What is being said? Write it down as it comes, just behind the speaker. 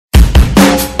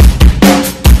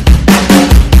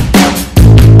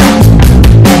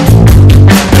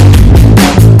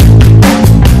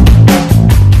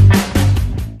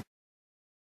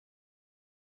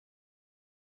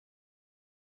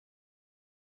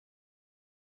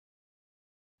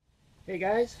Hey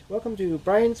guys, welcome to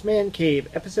Brian's Man Cave,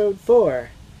 episode 4.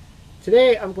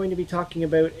 Today I'm going to be talking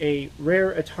about a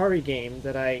rare Atari game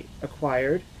that I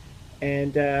acquired,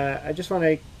 and I just want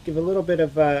to give a little bit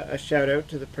of a shout out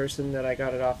to the person that I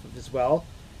got it off of as well,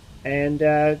 and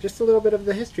just a little bit of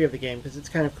the history of the game because it's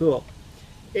kind of cool.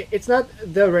 It's not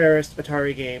the rarest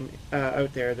Atari game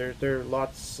out there. There are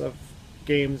lots of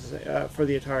games for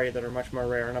the Atari that are much more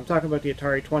rare, and I'm talking about the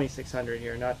Atari 2600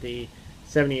 here, not the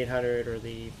 7800 or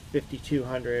the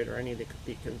 5200 or any of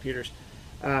the computers.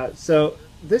 So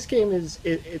this game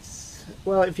it's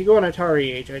well, if you go on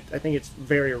Atari Age, I think it's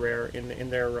very rare in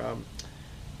their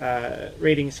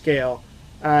rating scale.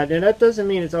 And that doesn't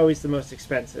mean it's always the most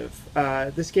expensive.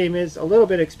 This game is a little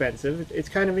bit expensive. It's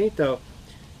kind of neat though.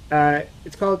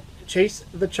 It's called Chase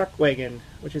the Chuck Wagon,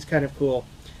 which is kind of cool.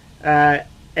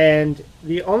 And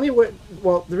the only way,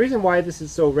 well, the reason why this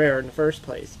is so rare in the first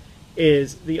place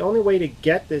is the only way to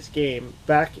get this game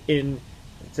back in,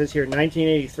 it says here,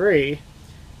 1983,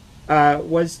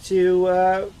 was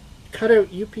to cut out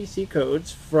UPC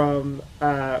codes from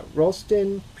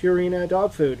Ralston Purina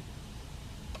dog food.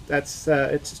 That's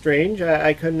it's strange.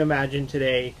 I couldn't imagine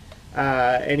today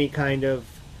any kind of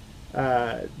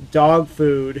dog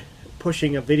food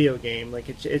pushing a video game. Like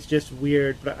it's just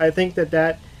weird. But I think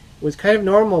that was kind of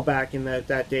normal back in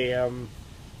that day.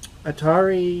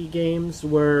 Atari games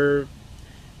were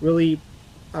really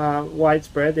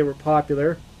widespread. They were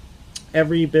popular.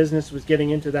 Every business was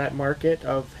getting into that market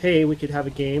of, hey, we could have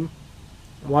a game.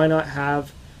 Why not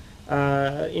have,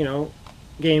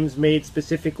 games made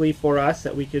specifically for us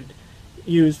that we could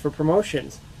use for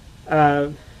promotions?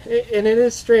 And it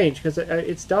is strange because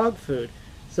it's dog food.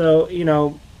 So,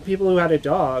 people who had a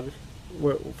dog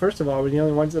were, first of all, were the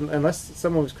only ones, unless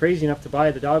someone was crazy enough to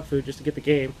buy the dog food just to get the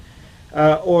game.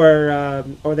 Or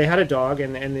they had a dog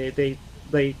and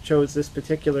they chose this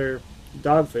particular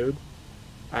dog food.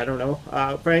 I don't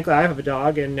know. Frankly, I have a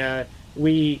dog and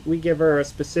we give her a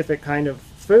specific kind of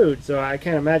food, so I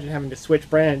can't imagine having to switch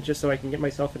brands just so I can get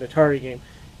myself an Atari game.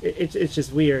 It's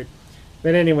just weird.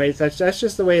 But anyways, that's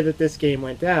just the way that this game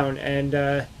went down,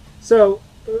 and so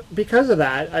because of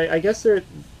that, I guess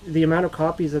the amount of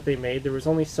copies that they made, there was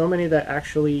only so many that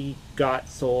actually got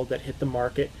sold that hit the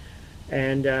market.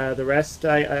 And the rest,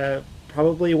 I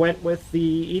probably went with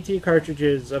the ET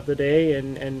cartridges of the day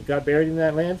and got buried in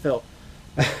that landfill.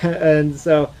 And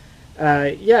so,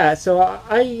 so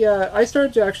I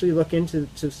started to actually look into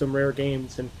some rare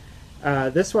games,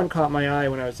 and this one caught my eye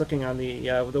when I was looking on the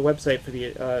website for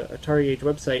the Atari Age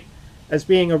website as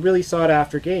being a really sought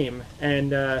after game.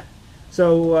 And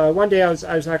so one day I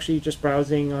was actually just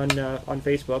browsing on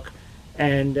Facebook.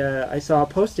 And I saw a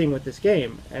posting with this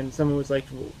game, and someone was like,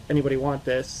 "Anybody want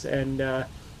this?" And the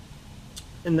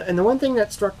one thing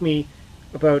that struck me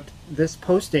about this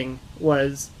posting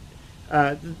was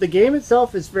the game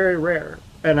itself is very rare,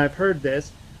 and I've heard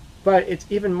this, but it's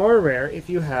even more rare if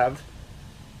you have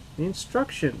the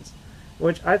instructions,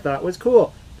 which I thought was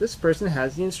cool. This person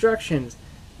has the instructions.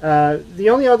 The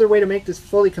only other way to make this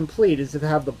fully complete is to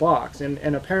have the box,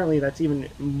 and apparently that's even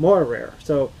more rare.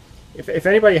 So if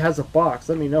anybody has a box,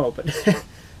 let me know, but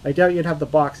I doubt you'd have the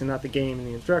box and not the game and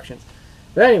the instructions.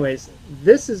 But anyways,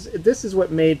 this is what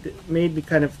made me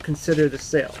kind of consider the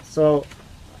sale. So,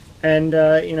 and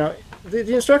the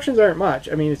instructions aren't much.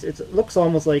 I mean, it looks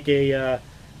almost like a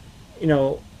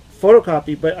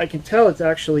photocopy, but I can tell it's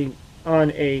actually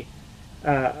on a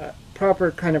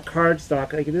proper kind of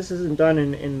cardstock. Like this isn't done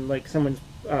in like someone's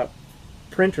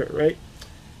printer, right?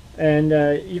 And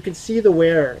you can see the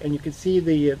wear, and you can see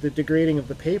the degrading of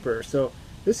the paper. So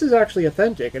this is actually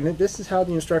authentic, and this is how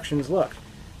the instructions look.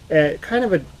 Kind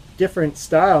of a different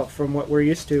style from what we're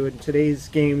used to in today's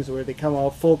games, where they come all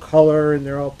full color and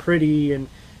they're all pretty and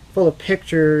full of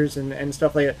pictures and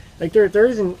stuff like that. Like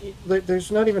there's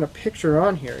not even a picture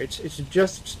on here. It's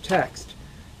just text,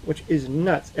 which is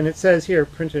nuts. And it says here,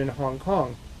 printed in Hong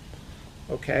Kong.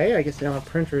 Okay, I guess they don't have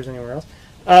printers anywhere else.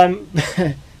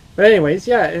 But anyways,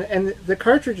 yeah, and the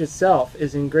cartridge itself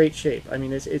is in great shape. I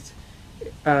mean, it's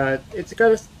got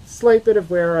a slight bit of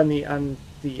wear on the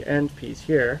end piece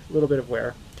here, a little bit of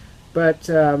wear, but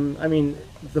I mean,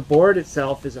 the board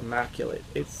itself is immaculate.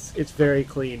 It's very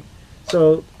clean.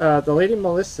 So the lady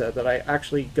Melissa that I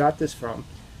actually got this from,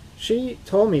 she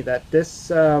told me that this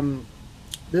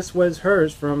was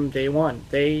hers from day one.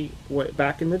 They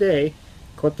back in the day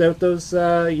clipped out those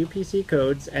UPC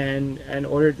codes and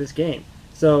ordered this game.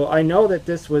 So I know that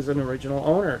this was an original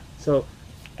owner. So,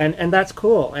 and that's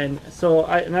cool. And so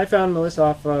I found Melissa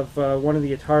off of one of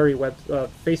the Atari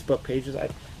Facebook pages. I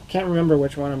can't remember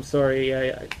which one. I'm sorry.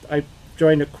 I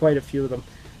joined quite a few of them.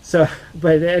 So,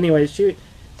 but anyways,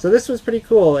 So this was pretty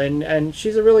cool, and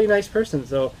she's a really nice person.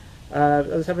 So I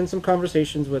was having some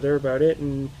conversations with her about it,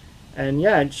 and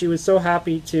yeah, and she was so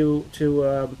happy to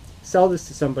sell this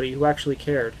to somebody who actually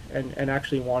cared and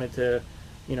actually wanted to,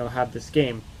 have this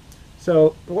game.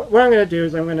 So what I'm going to do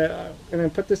is I'm going to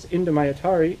put this into my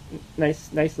Atari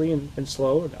nicely and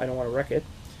slow. I don't want to wreck it.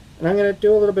 And I'm going to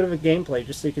do a little bit of a gameplay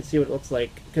just so you can see what it looks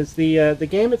like. Because the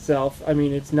game itself, I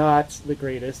mean, it's not the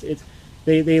greatest.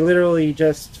 They literally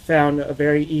just found a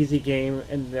very easy game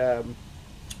and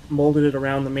molded it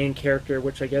around the main character,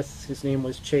 which I guess his name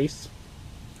was Chase.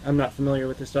 I'm not familiar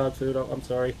with this dog food. I'm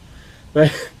sorry,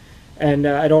 but and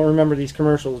I don't remember these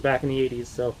commercials back in the '80s.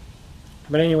 So,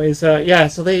 but anyways, yeah.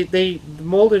 So they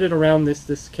molded it around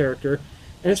this character,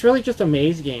 and it's really just a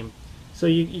maze game. So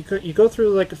you go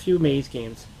through like a few maze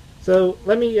games. So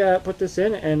let me put this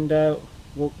in, and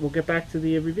we'll get back to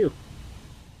the review.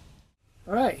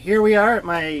 All right, here we are at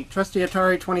my trusty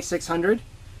Atari 2600,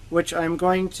 which I'm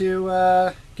going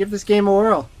to give this game a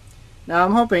whirl. Now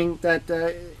I'm hoping that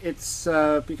it's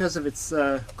because of its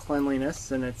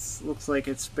cleanliness and it looks like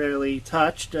it's barely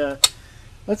touched.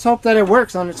 Let's hope that it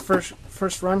works on its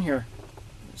first run here.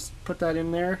 Just put that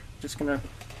in there. Just gonna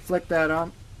flick that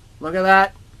on. Look at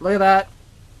that! Look at that!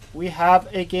 We have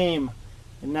a game.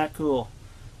 Isn't that cool?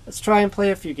 Let's try and play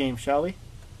a few games, shall we?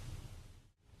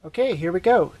 Okay, here we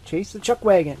go. Chase the Chuck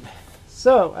Wagon.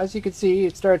 So as you can see,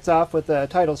 it starts off with a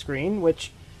title screen,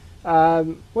 which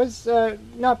was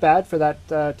not bad for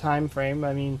that time frame.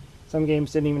 I mean, some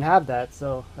games didn't even have that,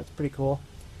 so that's pretty cool.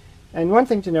 And one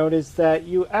thing to note is that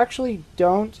you actually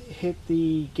don't hit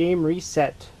the game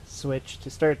reset switch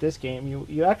to start this game.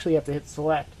 You actually have to hit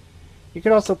select. You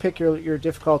could also pick your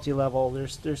difficulty level.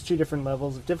 There's two different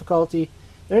levels of difficulty.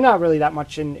 They're not really that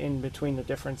much in between the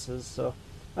differences, so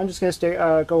I'm just going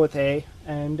to go with A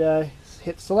and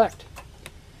hit select.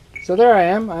 So there I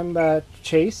am. I'm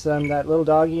Chase. I'm that little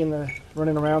doggy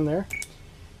running around there.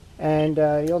 And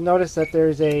you'll notice that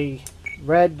there's a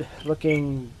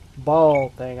red-looking ball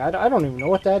thing. I don't even know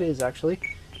what that is, actually.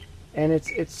 And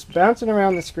it's bouncing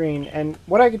around the screen. And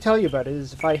what I can tell you about it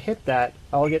is if I hit that,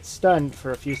 I'll get stunned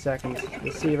for a few seconds.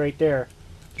 You'll see right there.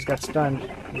 Just got stunned.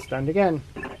 And stunned again.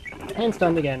 And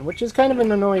stunned again, which is kind of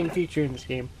an annoying feature in this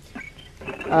game.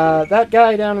 That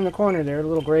guy down in the corner there, the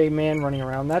little gray man running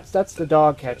around, that's the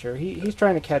dog catcher. He's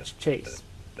trying to catch Chase.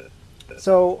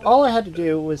 So all I had to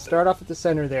do was start off at the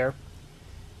center there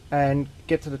and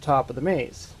get to the top of the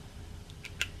maze.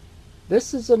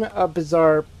 This is a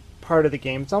bizarre part of the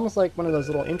game. It's almost like one of those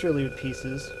little interlude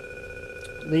pieces.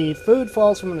 The food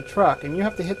falls from the truck, and you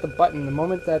have to hit the button the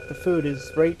moment that the food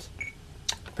is right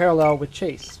parallel with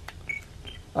Chase.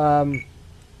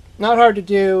 Not hard to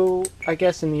do, I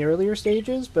guess, in the earlier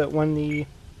stages, but when the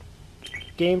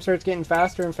game starts getting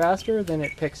faster and faster, then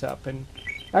it picks up, and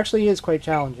actually is quite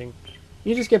challenging.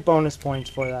 You just get bonus points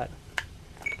for that.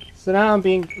 So now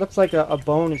looks like a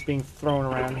bone is being thrown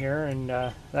around here, and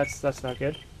that's not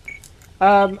good.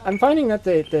 I'm finding that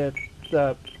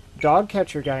the dog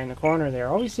catcher guy in the corner there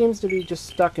always seems to be just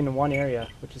stuck in one area,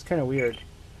 which is kind of weird.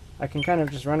 I can kind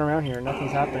of just run around here and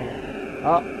nothing's happening.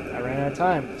 Oh, I ran out of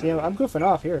time. See, I'm goofing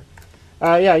off here.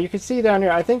 Yeah, you can see down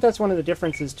here. I think that's one of the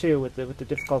differences too with the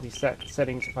difficulty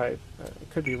settings. If I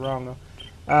could be wrong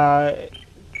though.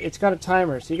 It's got a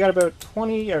timer, so you got about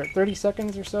 20 or 30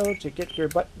 seconds or so to get your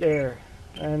butt there.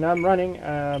 And I'm running.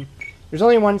 There's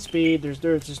only one speed.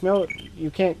 There's no.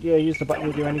 You can't use the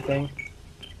button to do anything.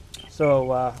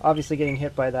 So obviously, getting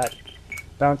hit by that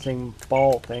bouncing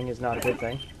ball thing is not a good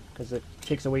thing because it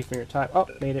takes away from your time. Oh,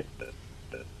 made it.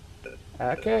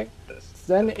 Okay.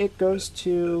 Then it goes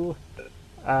to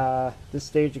this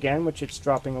stage again, which it's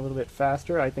dropping a little bit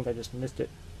faster. I think I just missed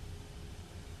it.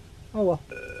 Oh well.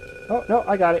 Oh, no,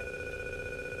 I got it.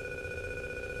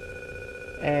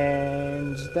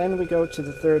 And then we go to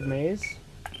the third maze,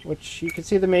 which you can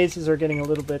see the mazes are getting a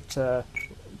little bit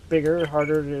bigger,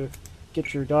 harder to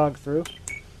get your dog through.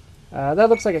 That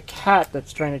looks like a cat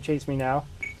that's trying to chase me now.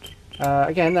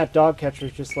 Again, that dog catcher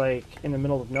is just like in the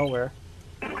middle of nowhere.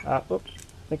 Oop,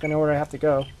 I think I know where I have to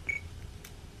go.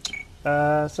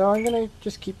 So I'm going to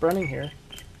just keep running here.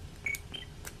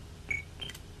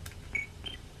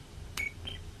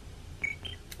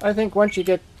 I think once you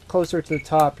get closer to the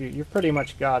top, you've pretty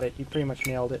much got it. You pretty much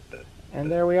nailed it.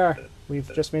 And there we are.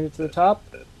 We've just made it to the top.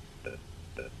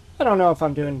 I don't know if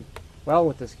I'm doing well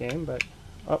with this game, but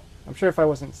I'm sure if I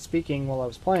wasn't speaking while I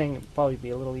was playing, it would probably be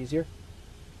a little easier.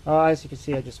 As you can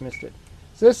see, I just missed it.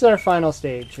 So this is our final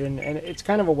stage, and it's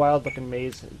kind of a wild-looking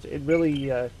maze. It really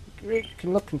it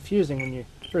can look confusing when you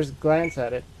first glance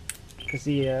at it, because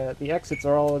the exits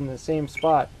are all in the same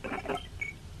spot.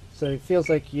 So it feels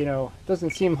like, you know, it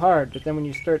doesn't seem hard, but then when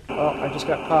you start, oh, I just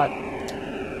got caught.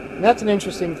 And that's an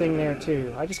interesting thing there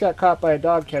too. I just got caught by a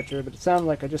dog catcher, but it sounded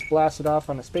like I just blasted off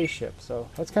on a spaceship. So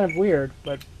that's kind of weird,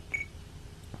 but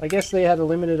I guess they had a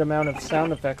limited amount of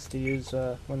sound effects to use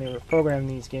when they were programming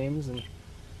these games, and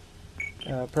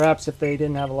perhaps if they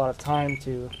didn't have a lot of time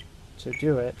to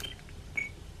do it.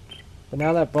 But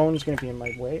now that bone's going to be in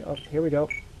my way. Oh, here we go.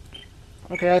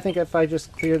 Okay, I think if I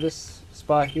just clear this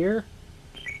spot here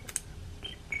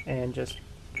and just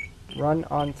run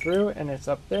on through, and it's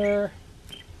up there.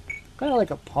 Kind of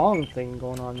like a Pong thing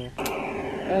going on there.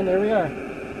 And there we are.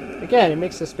 Again, it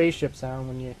makes a spaceship sound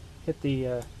when you hit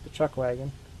the Chuck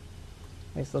Wagon.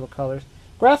 Nice little colors.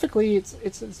 Graphically,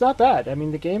 it's not bad. I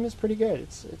mean, the game is pretty good.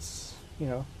 It's you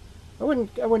know, I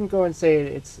wouldn't go and say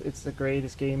it's the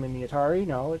greatest game in the Atari.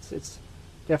 No, it's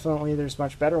definitely, there's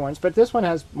much better ones. But this one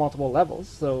has multiple levels,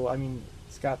 so I mean,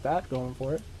 it's got that going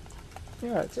for it.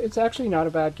 Yeah, it's actually not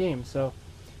a bad game. So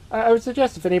I would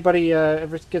suggest if anybody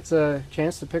ever gets a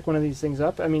chance to pick one of these things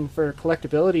up, I mean, for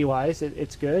collectability wise,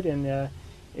 it's good, and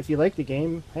if you like the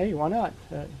game, hey, why not?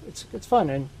 It's fun,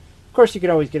 and of course you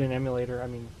could always get an emulator. I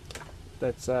mean,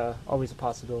 that's always a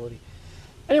possibility.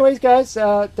 Anyways, guys,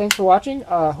 thanks for watching.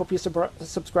 Hope you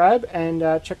subscribe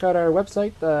and check out our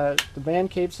website,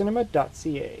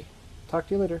 themancave.cinema.ca. Talk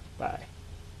to you later. Bye.